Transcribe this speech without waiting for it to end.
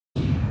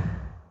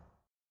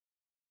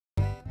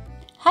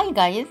Hi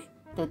guys,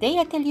 today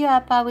I tell you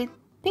about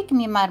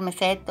Pygmy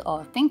Marmoset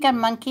or finger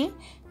monkey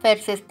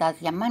versus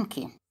Tarsier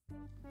monkey,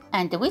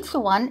 and which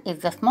one is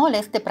the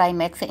smallest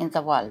primates in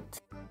the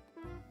world.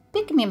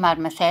 Pygmy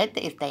Marmoset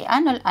is the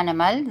annual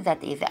animal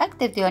that is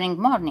active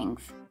during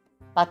mornings,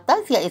 but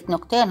Tarsier is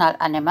nocturnal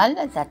animal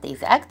that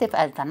is active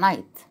at the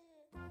night.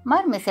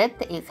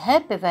 Marmoset is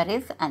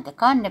herbivorous and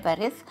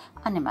carnivorous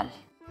animal.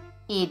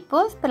 Eat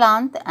both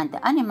plant and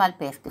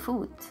animal-based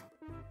food.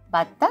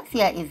 But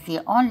Tarsier is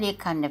the only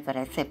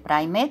carnivorous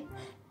primate,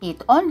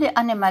 eat only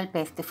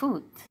animal-based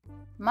food.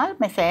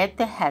 Marmoset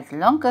has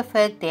longer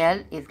fur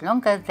tail is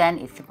longer than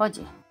its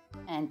body,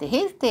 and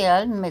his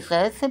tail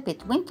measures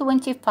between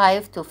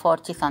 25 to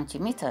 40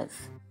 centimeters.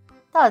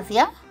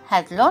 Tarsier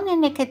has long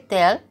naked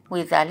tail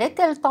with a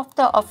little tuft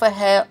of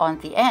hair on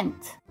the end,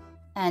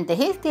 and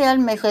his tail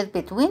measures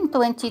between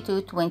 20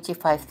 to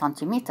 25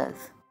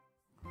 centimeters.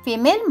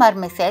 Female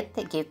marmoset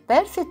give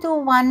birth to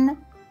 1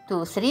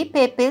 to 3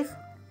 babies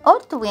or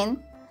twins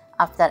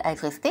after a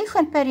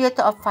gestation period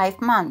of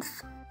 5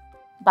 months,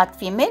 but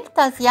female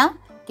Tarsier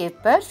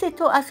give birth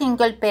to a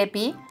single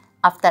baby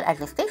after a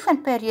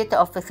gestation period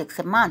of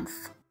 6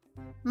 months.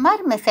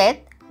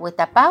 Marmoset with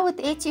about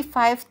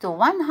 85 to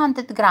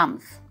 100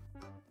 grams,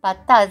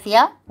 but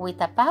Tarsier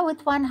with about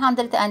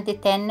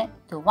 110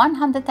 to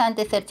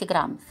 130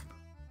 grams.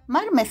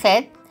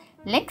 Marmoset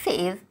length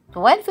is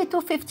 12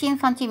 to 15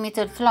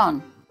 centimeters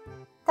long.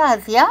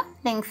 Tarsier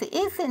length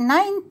is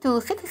 9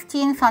 to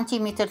 16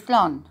 centimeters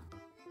long.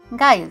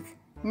 Guys,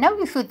 now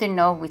you should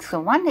know which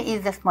one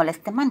is the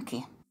smallest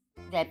monkey.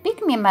 The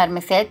Pygmy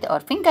Marmoset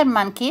or finger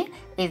monkey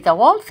is the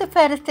world's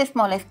first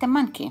smallest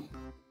monkey,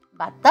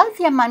 but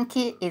Tarsier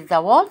monkey is the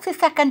world's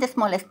second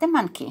smallest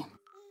monkey.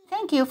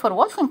 Thank you for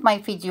watching my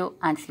video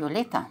and see you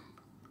later.